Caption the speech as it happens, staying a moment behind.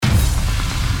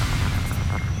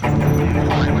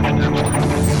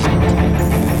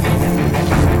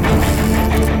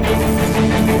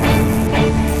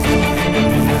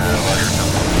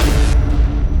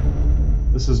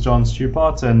is John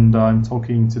Stupart, and I'm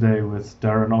talking today with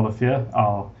Darren Olivier,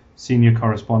 our senior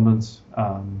correspondent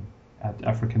at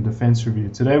African Defence Review.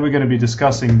 Today we're going to be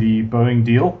discussing the Boeing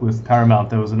deal with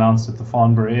Paramount that was announced at the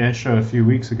Farnborough Air Show a few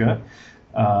weeks ago.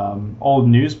 Old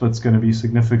news, but it's going to be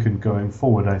significant going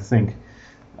forward, I think.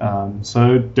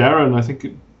 So Darren, I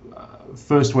think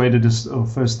first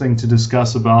thing to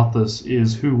discuss about this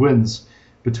is who wins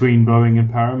between Boeing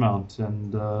and Paramount,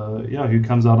 and who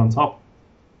comes out on top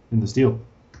in this deal.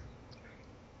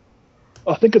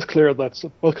 I think it's clear that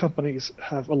both companies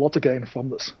have a lot to gain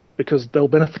from this because they'll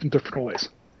benefit in different ways.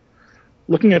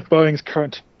 Looking at Boeing's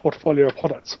current portfolio of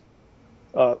products,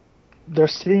 they're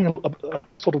seeing a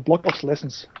sort of block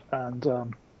obsolescence and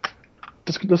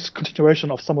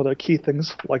discontinuation of some of their key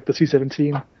things like the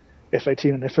C-17,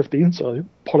 F-18, and F-15, so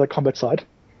part of the combat side.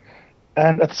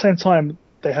 And at the same time,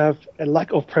 they have a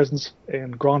lack of presence in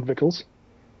ground vehicles,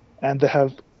 and they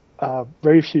have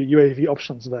very few UAV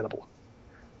options available.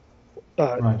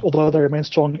 Right. Although they remain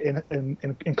strong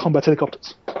in combat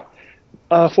helicopters.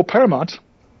 For Paramount,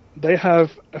 they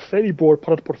have a fairly broad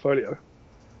product portfolio,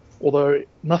 although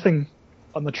nothing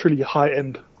on the truly high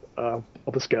end of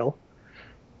the scale.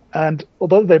 And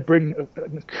although they bring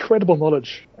an incredible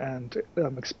knowledge and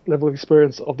level of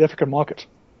experience of the African market,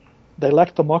 they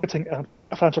lack the marketing and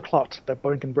financial clout that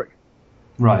Boeing can bring.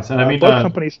 Right, and I mean both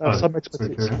companies have some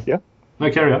expertise.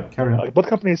 Carry on. Both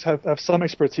companies have some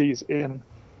expertise in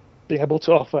being able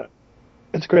to offer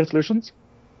integrated solutions,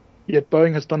 yet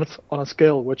Boeing has done it on a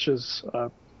scale which is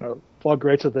far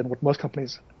greater than what most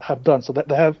companies have done. So that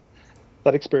they have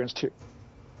that experience too.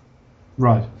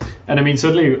 Right, and I mean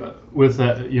certainly with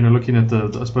looking at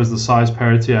the size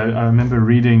parity, I remember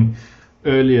reading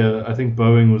earlier. I think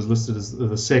Boeing was listed as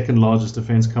the second largest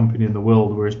defense company in the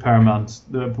world, whereas Paramount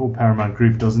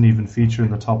Group doesn't even feature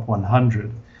in the top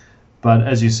 100. But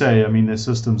as you say, I mean their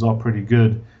systems are pretty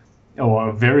good,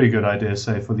 or very good, I dare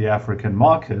say, for the African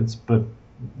markets. But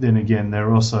then again,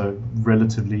 they're also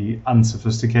relatively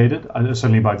unsophisticated,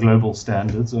 certainly by global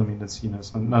standards. I mean, it's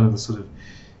none of the sort of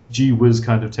gee whiz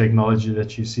kind of technology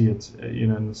that you see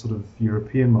in the sort of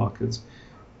European markets.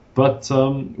 But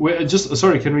can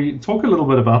we talk a little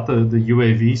bit about the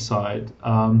UAV side?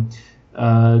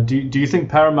 Do you think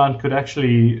Paramount could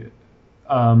actually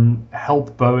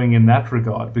help Boeing in that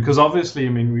regard? Because obviously, I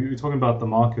mean, we were talking about the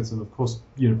markets, and of course,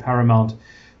 Paramount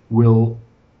will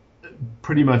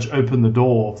pretty much open the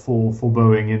door for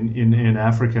Boeing in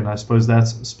Africa, and I suppose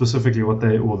that's specifically what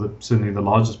certainly the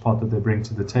largest part that they bring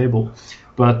to the table.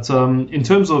 But in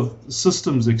terms of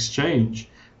systems exchange,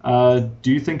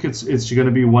 do you think it's going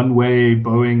to be one way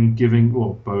Boeing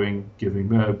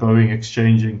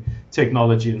exchanging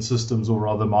technology and systems, or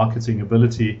rather marketing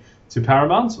ability, to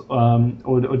Paramount,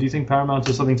 or do you think Paramount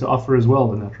has something to offer as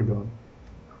well in that regard?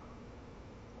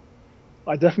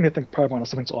 I definitely think Paramount has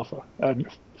something to offer, and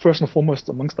first and foremost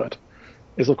amongst that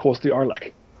is of course the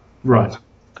ARLAC, right,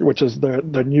 which is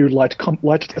the new light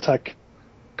attack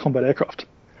combat aircraft.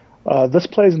 This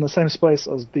plays in the same space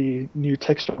as the new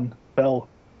Textron Bell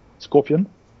Scorpion,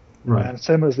 right, and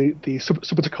same as the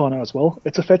Super Tucano as well.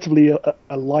 It's effectively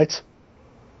a light,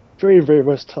 very very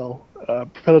versatile,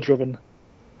 propeller-driven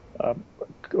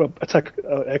attack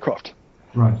aircraft.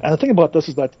 Right. And the thing about this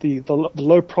is that the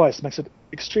low price makes it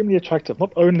extremely attractive,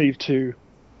 not only to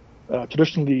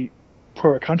traditionally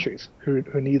poorer countries who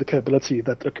need the capability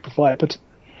that it could provide, but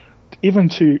even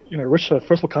to richer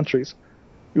first world countries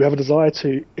who have a desire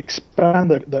to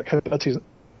expand their capabilities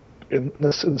in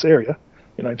this area,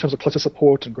 in terms of cluster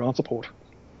support and ground support,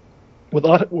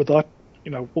 without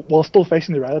while still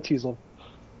facing the realities of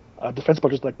defense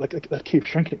budgets that keep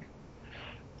shrinking.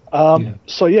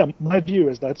 So my view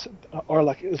is that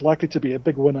ARLAC is likely to be a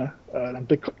big winner and a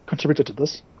big contributor to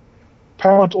this.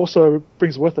 Paramount also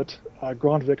brings with it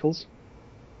ground vehicles,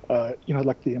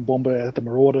 like the Mbombe, the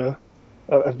Marauder,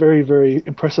 a very, very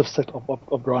impressive set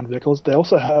of ground vehicles. They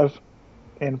also have,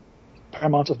 in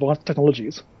Paramount Advanced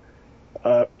Technologies,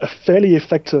 a fairly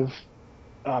effective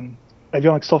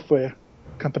avionics software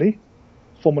company,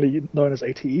 formerly known as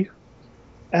ATE,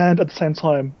 and at the same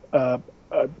time,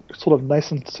 sort of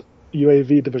nascent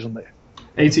UAV division there.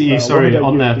 ATE,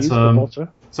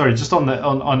 just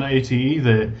on ATE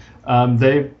there,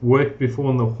 they worked before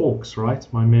on the Hawks, right?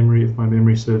 If my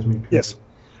memory serves me. Yes.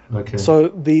 Okay. So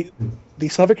the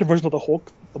South African version of the Hawk,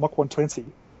 the Mach 120,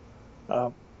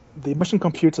 the mission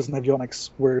computers and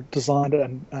avionics were designed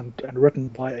and written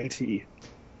by ATE,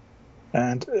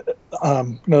 and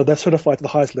they're certified to the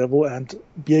highest level, and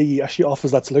BAE actually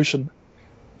offers that solution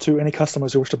to any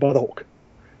customers who wish to buy the Hawk.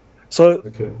 So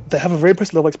they have a very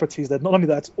impressive level of expertise there. Not only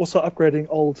that, also upgrading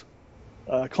old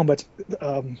combat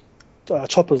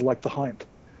choppers like the Hind.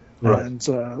 Right. and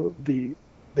the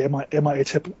MIA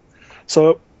tip.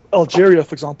 So Algeria,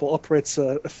 for example, operates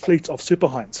a fleet of Super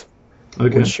Hinds,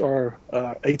 Okay. which are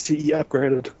ATE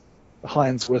upgraded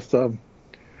Hinds with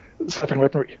sniping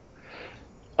weaponry.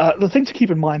 The thing to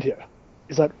keep in mind here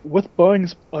is that with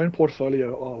Boeing's own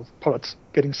portfolio of products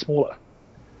getting smaller,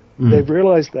 they've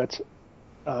realized that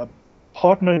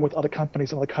partnering with other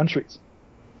companies in other countries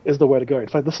is the way to go. In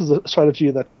fact, this is a strategy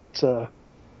that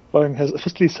Boeing has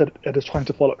officially said it is trying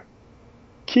to follow.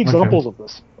 Key examples of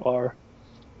this are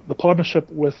the partnership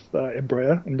with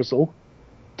Embraer in Brazil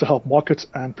to help market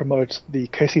and promote the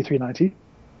KC-390,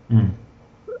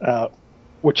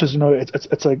 which is,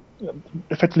 it's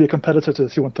effectively a competitor to the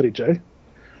C-130J.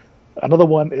 Another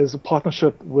one is a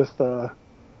partnership with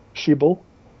Schiebel.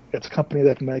 It's a company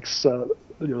that makes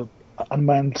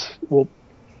unmanned,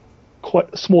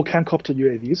 quite small camcopter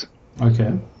UAVs.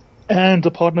 Okay. And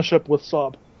a partnership with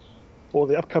Saab for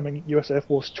the upcoming US Air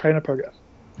Force trainer program.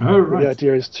 Oh, right. The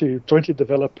idea is to jointly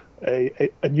develop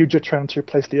a new jet trainer to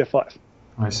replace the F-5.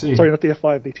 I see. Sorry, not the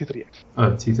F-5, the T-38.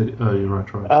 Oh, T-30. Oh, you're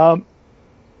right.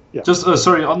 Yeah. Just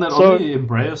sorry on that, on the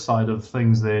Embraer side of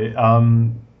things there.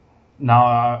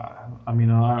 Now, I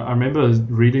remember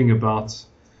reading about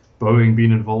Boeing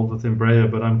being involved with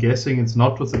Embraer, but I'm guessing it's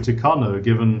not with the Tucano,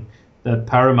 given that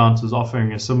Paramount is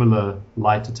offering a similar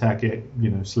light attack,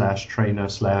 slash trainer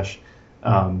slash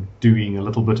doing a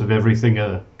little bit of everything,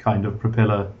 a kind of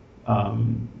propeller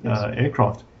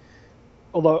aircraft.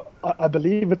 Although I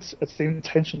believe it's the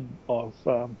intention of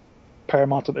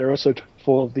Paramount and Aerosat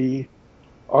for the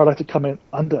RLAC to come in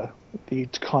under the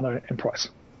Tucano in price.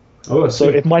 Oh, I see. So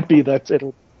it might be that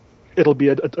it'll be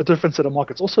a different set of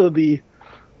markets. Also, the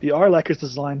RLAC is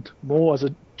designed more as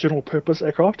a general purpose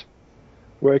aircraft,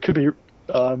 where it could be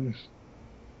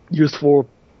used for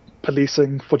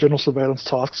policing, for general surveillance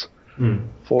tasks,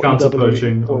 for counter EW,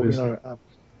 poaching, obviously.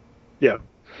 Yeah.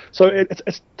 So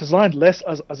it's designed less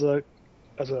as a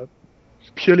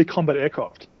purely combat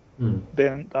aircraft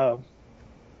than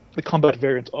the combat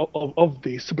variant of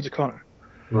the Super Tucano.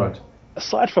 Right.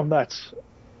 Aside from that,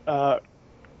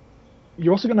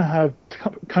 you're also going to have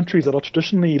countries that are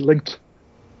traditionally linked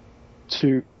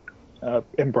to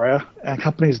Embraer and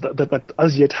companies that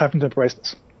as yet haven't embraced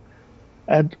this.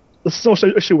 And this is also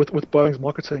an issue with Boeing's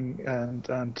marketing and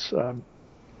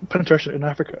penetration in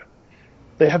Africa.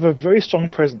 They have a very strong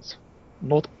presence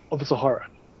north of the Sahara,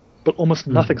 but almost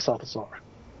nothing south of Sahara.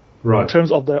 Right. In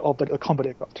terms of the combat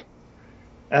aircraft.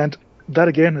 And that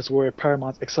again is where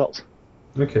Paramount excels.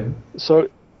 Okay. So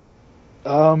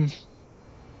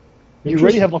you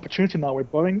really have an opportunity now where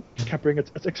Boeing can bring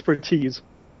its expertise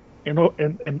in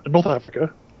North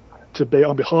Africa to bear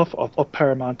on behalf of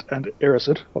Paramount and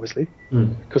Aerosat, obviously,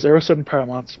 because Aerosat and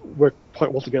Paramount work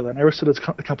quite well together, and Aerosat is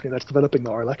the company that's developing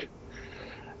the RLAC.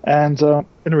 And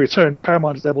in return,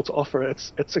 Paramount is able to offer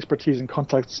its expertise in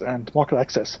contacts and market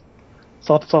access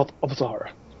south of the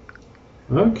Sahara.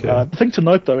 Okay. The thing to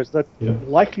note, though, is that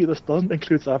likely this doesn't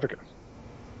include South Africa.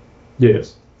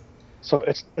 Yes. So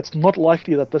it's not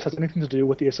likely that this has anything to do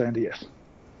with the SANDF.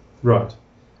 Right.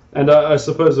 And I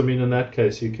suppose, in that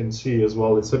case, you can see as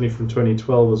well, it's certainly from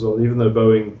 2012 as well, even though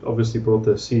Boeing obviously brought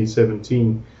the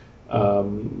C-17,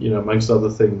 amongst other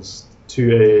things,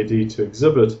 to AAD to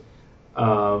exhibit,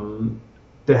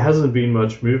 there hasn't been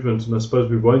much movement, and I suppose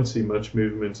we won't see much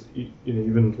movement,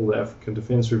 even until the African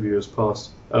Defence Review has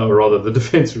passed, or rather the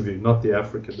Defence Review, not the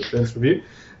African Defence Review,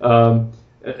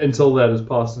 until that has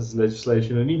passed as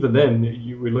legislation. And even then,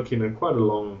 we're looking at quite a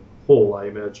long haul, I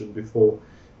imagine, before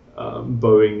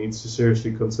Boeing needs to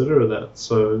seriously consider that.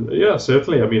 So, yeah,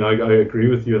 certainly, I agree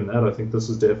with you on that. I think this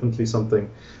is definitely something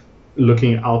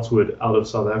looking outward out of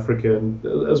South Africa. And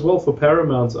as well for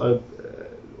Paramount,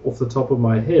 off the top of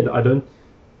my head, I don't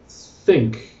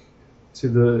think,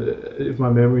 if my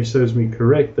memory serves me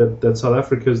correct, that South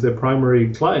Africa is their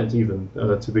primary client even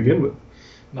to begin with.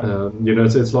 No.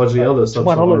 It's largely other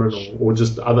sub-Saharan or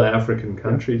just other African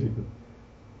countries even.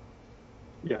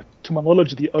 Yeah, to my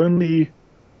knowledge, the only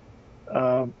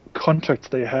contracts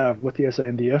they have with the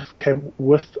SANDF came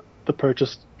with the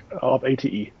purchase of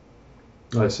ATE.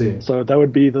 I see. So that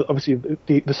would be obviously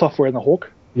the software in the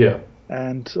Hawk. Yeah.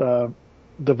 And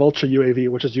the Vulture UAV,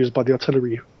 which is used by the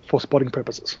artillery for spotting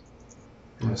purposes.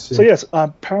 I see. So yes,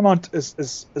 Paramount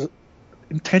is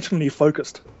intentionally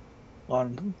focused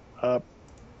on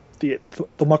the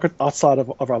market outside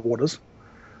of our borders.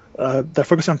 They're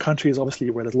focusing on countries, obviously,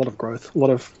 where there's a lot of growth, a lot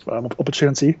of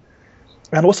opportunity,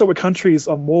 and also where countries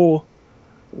are more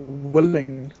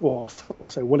willing,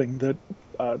 that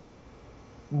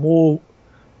more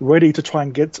ready to try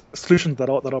and get solutions that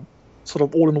are sort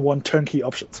of all-in-one turnkey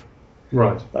options.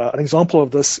 Right. An example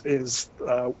of this is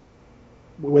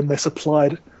when they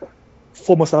supplied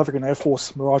former South African Air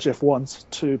Force Mirage F1s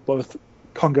to both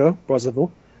Congo,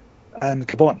 Brazzaville, and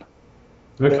Gabon.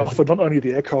 Okay. They offered not only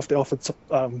the aircraft, they offered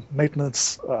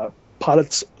maintenance,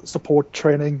 pilot support,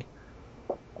 training,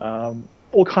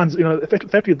 all kinds.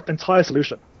 Effectively, the entire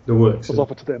solution was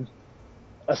offered to them.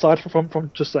 Aside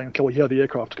from just saying, "Okay, well, here are the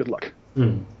aircraft. Good luck."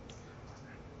 Mm.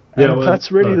 And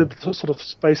that's really the sort of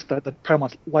space that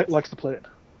Paramount likes to play in.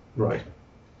 Right.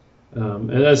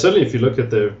 And certainly, if you look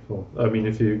at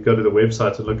if you go to the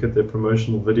website and look at their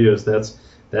promotional videos,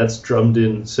 that's drummed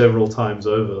in several times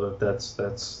over. That's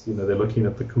they're looking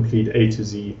at the complete A to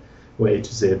Z or A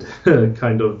to Z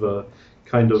kind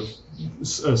of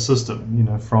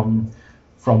system.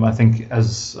 From I think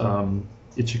as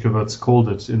Ichikaverts called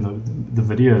it in the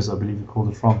videos, I believe he called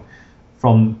it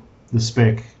from the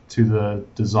spec to the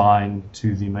design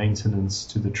to the maintenance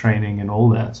to the training and all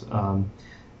that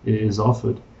is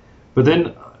offered. But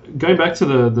then going back to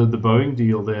the Boeing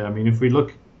deal there, I mean, if we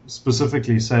look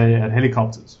specifically, say, at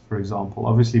helicopters, for example,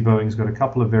 obviously Boeing's got a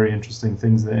couple of very interesting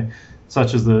things there,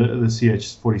 such as the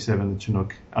CH-47, the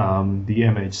Chinook, the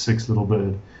MH-6 Little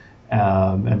Bird,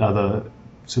 and other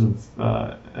sort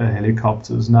of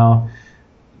helicopters. Now,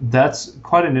 that's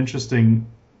quite an interesting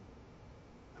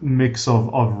mix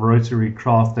of rotary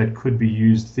craft that could be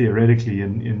used theoretically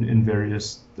in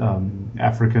various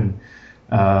African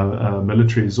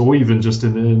militaries, or even just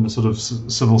in a sort of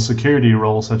civil security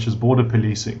role such as border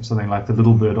policing. Something like the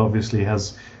Little Bird obviously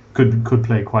could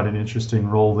play quite an interesting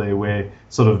role there, where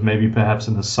sort of maybe perhaps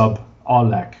in a sub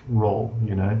RLAC role,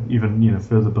 even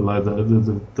further below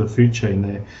the food chain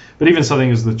there. But even something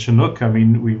as the Chinook, I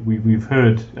mean, we've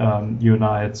heard you and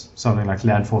I at something like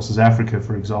Land Forces Africa,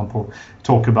 for example,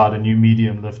 talk about a new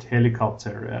medium lift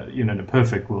helicopter. In a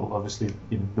perfect world, obviously,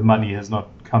 the money has not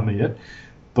come yet.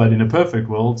 But in a perfect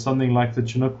world, something like the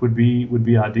Chinook would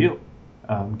be ideal,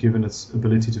 given its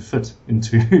ability to fit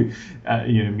into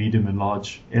medium and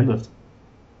large airlift.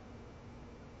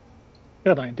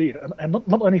 Yeah, no, indeed, and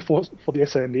not only for the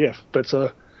SANDF, but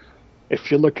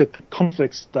if you look at the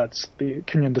conflicts that the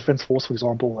Kenyan Defence Force, for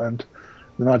example, and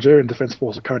the Nigerian Defence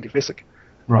Force are currently facing,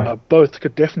 right. Both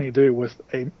could definitely do with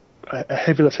a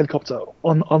heavy lift helicopter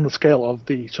on the scale of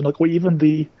the Chinook or even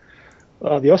the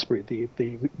Osprey, the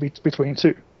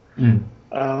B-22.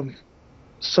 Mm.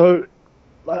 So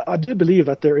I do believe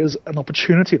that there is an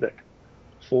opportunity there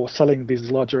for selling these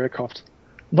larger aircraft.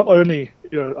 Not only,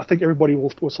 I think everybody will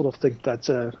sort of think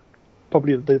that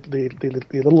probably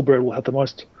the Little Bird will have the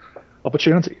most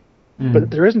opportunity, but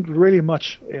there isn't really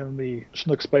much in the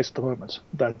Chinook space at the moment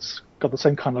that's got the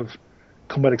same kind of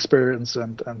combat experience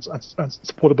and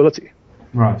supportability.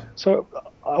 Right. So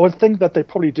I would think that they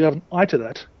probably do have an eye to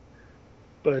that.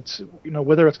 But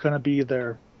whether it's going to be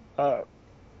their a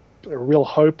real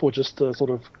hope or just a sort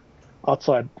of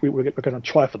outside, we're going to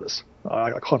try for this.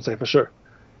 I can't say for sure.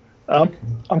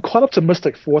 I'm quite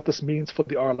optimistic for what this means for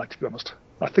the RLAC, to be honest.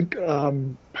 I think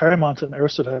Paramount and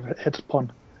Aerostat have hit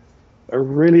upon a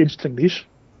really interesting niche,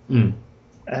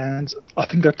 and I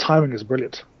think their timing is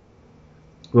brilliant.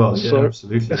 Well, yeah, so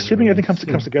absolutely. Assuming everything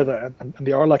comes together and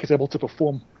the RLAC is able to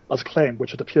perform as claimed,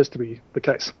 which it appears to be the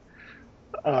case,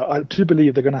 I do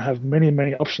believe they're going to have many,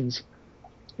 many options.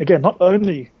 Again, not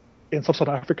only in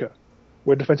sub-Saharan Africa,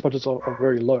 where defense budgets are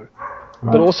very low,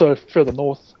 but also further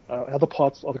north, other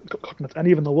parts of the continent, and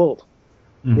even the world,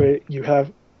 where you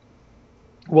have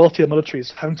wealthier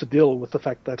militaries having to deal with the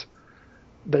fact that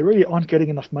they really aren't getting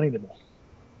enough money anymore.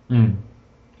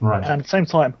 Right. And at the same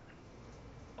time,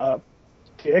 the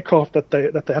aircraft that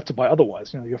they have to buy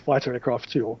otherwise, your fighter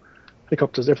aircraft, your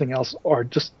helicopters, everything else, are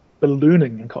just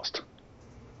ballooning in cost.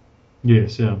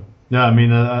 Yes, yeah. Yeah, I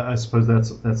mean, I suppose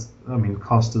that's I mean,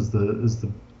 cost is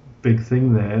the big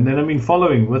thing there. And then, I mean,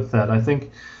 following with that, I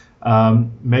think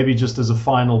maybe just as a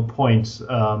final point,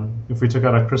 if we took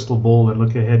out our crystal ball and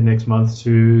look ahead next month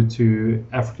to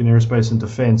African Aerospace and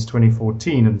Defense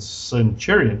 2014 and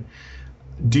Centurion,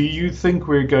 do you think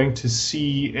we're going to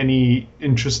see any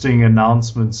interesting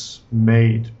announcements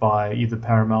made by either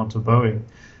Paramount or Boeing,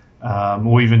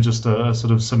 or even just a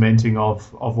sort of cementing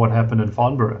of what happened in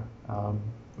Farnborough?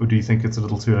 Or do you think it's a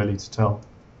little too early to tell?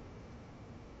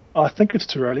 I think it's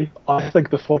too early. I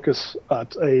think the focus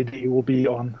at AAD will be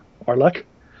on RLAC.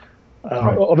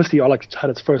 Obviously, RLAC had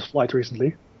its first flight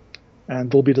recently, and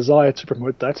there'll be a desire to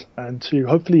promote that and to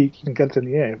hopefully get it in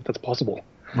the air if that's possible.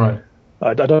 Right.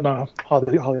 I don't know how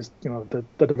the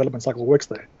development cycle works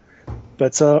there,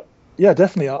 but yeah,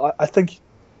 definitely. I think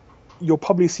you'll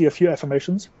probably see a few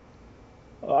affirmations.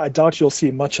 I doubt you'll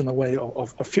see much in the way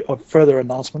of further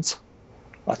announcements.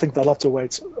 I think they'll have to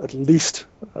wait at least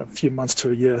a few months to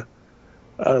a year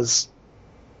as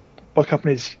both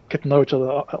companies get to know each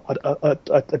other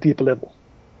at a deeper level.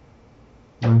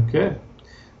 Okay,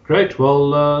 great.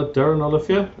 Well, Darren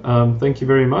Olivier, thank you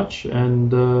very much.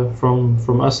 And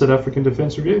from us at African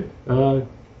Defence Review,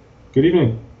 good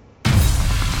evening.